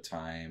 2 at a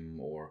time,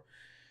 or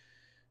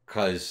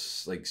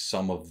because like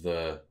some of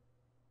the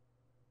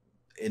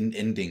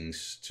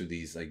endings to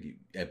these like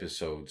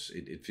episodes,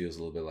 it feels a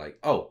little bit like,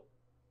 oh,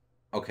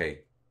 okay,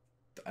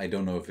 I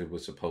don't know if it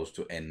was supposed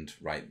to end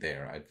right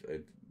there.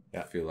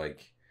 I feel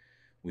like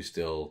we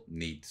still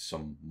need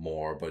some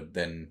more. But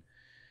then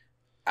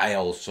I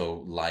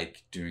also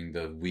like doing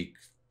the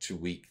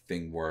week-to-week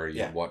thing where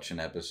you watch an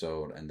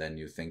episode and then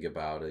you think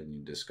about it and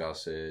you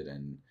discuss it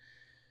and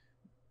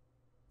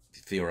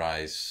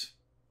theorize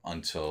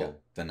until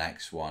the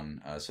next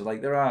one. So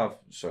like there are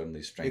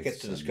certainly strengths. You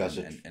get to discuss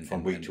it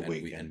from week to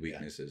week and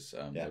weaknesses.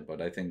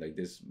 But I think like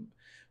this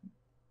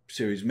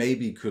series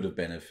maybe could have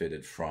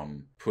benefited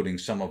from putting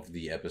some of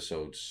the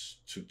episodes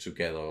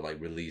together,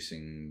 like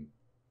releasing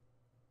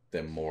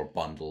them more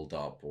bundled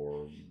up,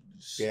 or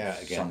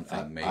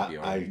something maybe,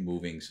 or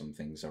moving some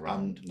things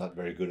around. I'm not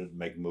very good at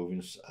making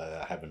movies.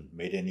 I haven't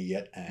made any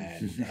yet,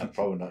 and I'm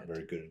probably not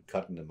very good at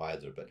cutting them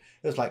either. But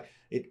it's like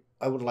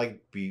I would like to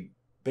be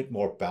a bit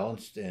more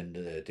balanced in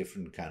the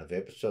different kind of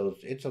episodes.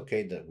 It's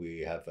okay that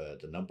we have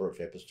the number of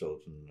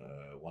episodes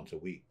once a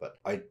week, but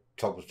I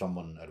talked with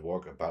someone at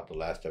work about the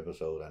last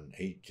episode, and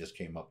he just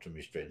came up to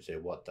me straight and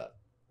said, "What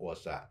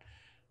was that?"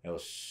 It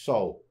was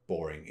so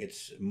boring.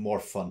 It's more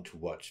fun to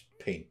watch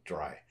paint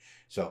dry.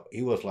 So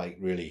he was like,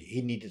 really,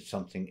 he needed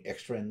something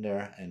extra in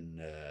there, and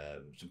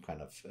some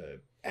kind of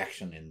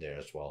action in there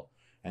as well.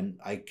 And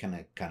I kind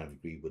of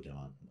agree with him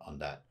on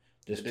that.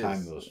 This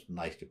time it was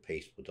nicely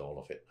paced with all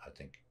of it, I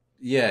think.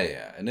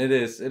 Yeah, and it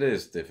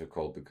is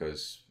difficult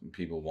because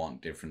people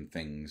want different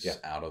things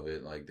out of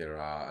it. Like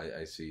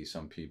I see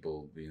some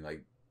people being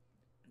like,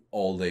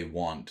 all they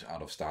want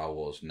out of Star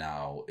Wars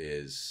now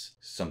is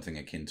something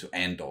akin to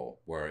Andor,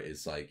 where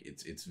it's like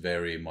it's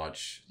very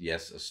much,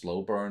 yes, a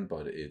slow burn,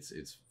 but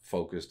it's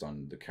focused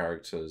on the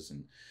characters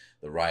and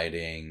the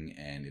writing,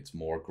 and it's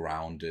more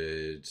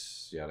grounded,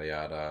 yada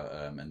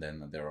yada. And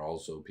then there are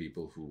also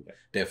people who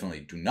definitely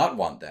do not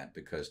want that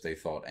because they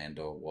thought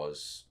Andor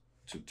was,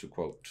 to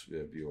quote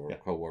your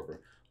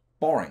coworker,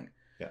 boring.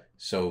 Yeah.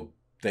 So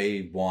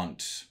they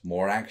want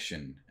more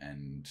action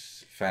and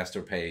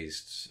faster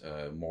paced,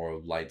 more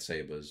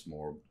lightsabers,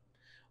 more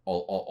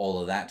all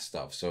of that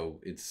stuff. So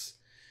it's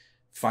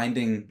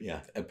finding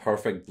a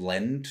perfect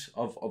blend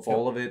of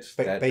all of it.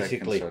 Basically, that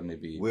can certainly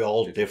be we're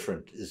all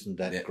different. Isn't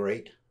that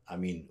great? I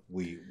mean,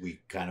 we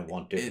kind of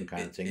want different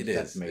kind of things.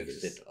 That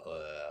makes it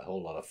a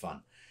whole lot of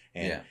fun.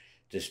 And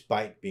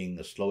despite being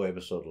a slow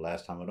episode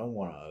last time, I don't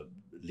want to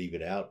leave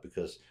it out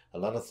because a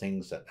lot of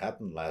things that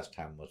happened last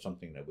time was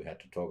something that we had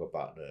to talk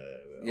about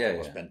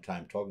or spend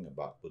time talking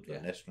about with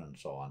Vanessa and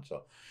so on.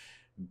 So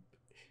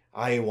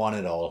I want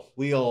it all.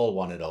 We all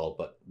want it all,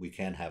 but we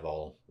can't have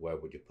all. Where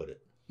would you put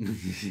it?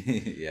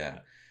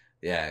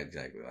 Yeah,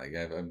 exactly. Like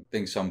I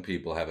think some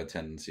people have a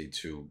tendency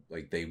to,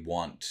 like, they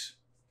want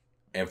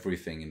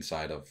everything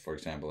inside of, for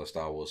example, a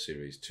Star Wars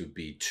series to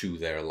be to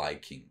their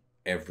liking,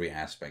 every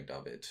aspect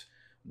of it.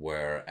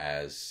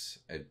 Whereas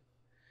I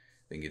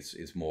think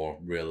it's more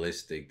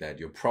realistic that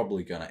you're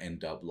probably gonna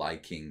end up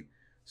liking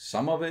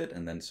some of it,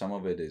 and then some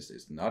of it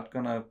is not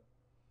gonna,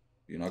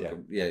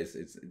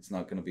 it's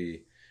not gonna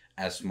be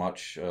as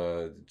much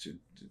to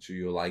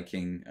your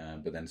liking,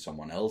 but then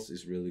someone else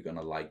is really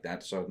gonna like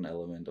that certain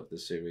element of the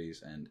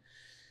series, and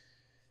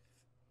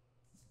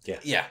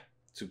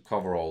to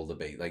cover all the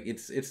base, like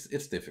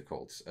it's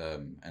difficult,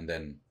 and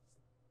then.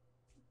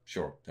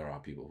 Sure, there are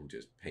people who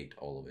just hate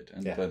all of it,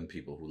 and then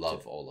people who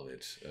love all of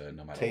it,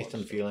 no matter taste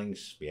what. and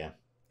feelings,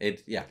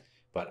 It.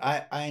 But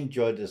I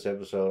enjoyed this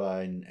episode.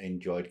 I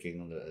enjoyed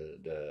getting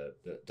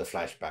the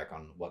flashback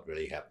on what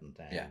really happened,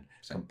 and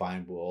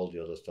combined with all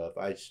the other stuff,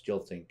 I still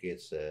think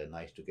it's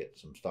nice to get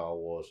some Star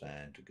Wars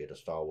and to get a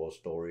Star Wars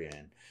story,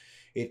 and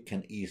it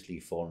can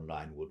easily fall in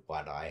line with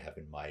what I have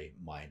in my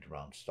mind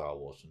around Star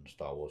Wars and the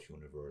Star Wars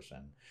universe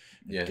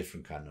and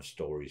different kind of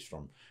stories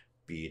from.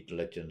 Be it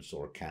Legends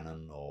or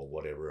canon or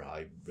whatever.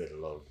 I read a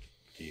lot of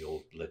the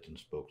old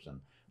Legends books, and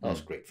that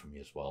was great for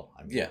me as well.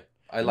 I mean,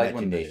 I like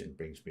when they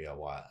brings me a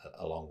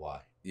long way.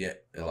 Yeah,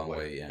 a long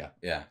way.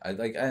 Yeah. I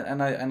like,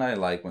 and I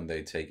like when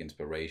they take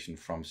inspiration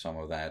from some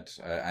of that.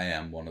 I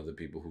am one of the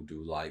people who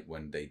do like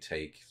when they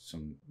take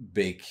some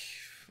big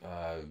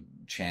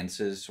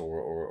chances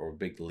or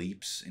big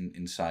leaps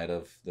inside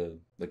of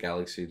the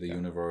galaxy, the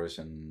universe,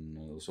 and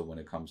also when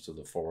it comes to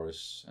the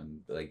Force,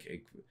 and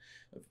like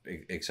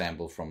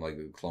example from like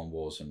the Clone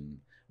Wars and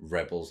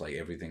Rebels, like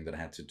everything that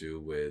had to do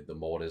with the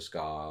Mortis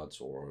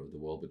guards or the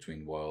world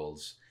between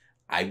worlds.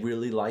 I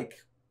really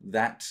like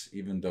that,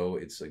 even though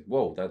it's like,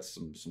 whoa, that's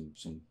some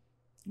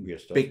weird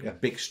stuff,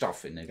 big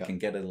stuff, and it can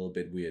get a little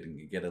bit weird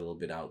and get a little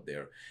bit out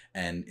there.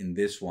 And in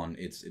this one,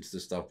 it's the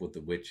stuff with the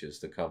witches,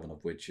 the Coven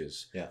of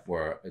Witches,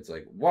 where it's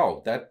like,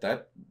 wow,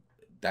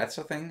 that's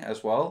a thing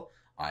as well.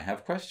 I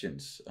have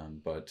questions,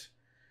 but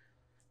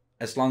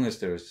as long as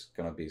there's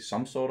gonna be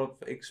some sort of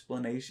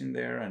explanation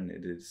there, and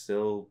it is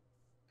still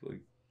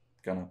like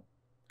gonna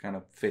kind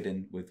of fit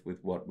in with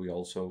what we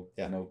also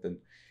know, then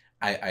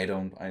I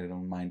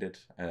don't mind it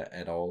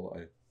at all.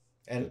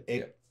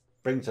 It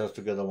brings us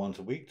together once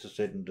a week to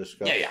sit and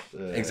discuss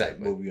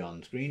exactly. movie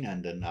on screen,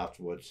 and then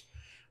afterwards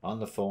on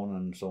the phone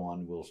and so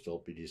on, we'll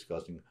still be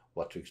discussing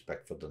what to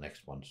expect for the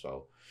next one.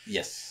 So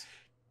yes.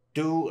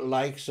 Do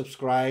like,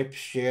 subscribe,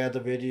 share the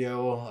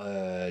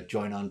video,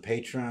 join on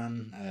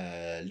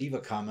Patreon, leave a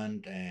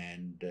comment,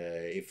 and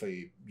if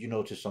you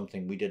notice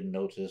something we didn't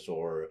notice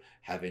or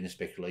have any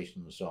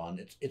speculation and so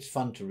on, it's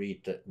fun to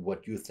read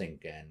what you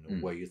think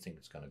and where you think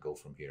it's going to go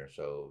from here.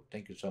 So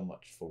thank you so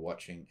much for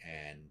watching,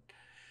 and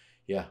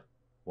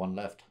one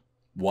left.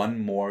 One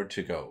more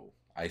to go.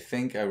 I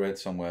think I read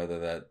somewhere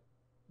that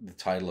the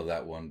title of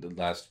that one, the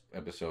last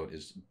episode,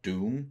 is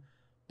Doom,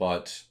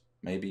 but...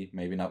 Maybe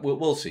not.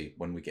 We'll see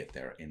when we get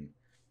there in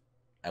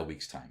a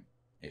week's time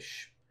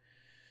ish.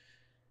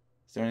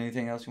 Is there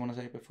anything else you want to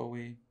say before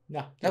we?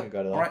 No, I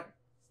got it all. All right,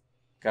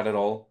 got it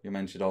all. You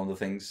mentioned all the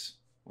things.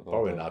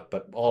 Probably not,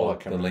 but all I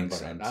can the remember.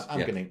 Links and, I'm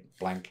getting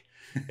blank.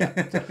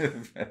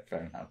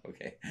 Fair enough.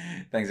 Okay.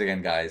 Thanks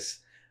again, guys.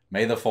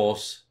 May the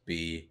Force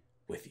be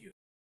with you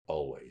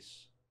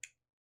always.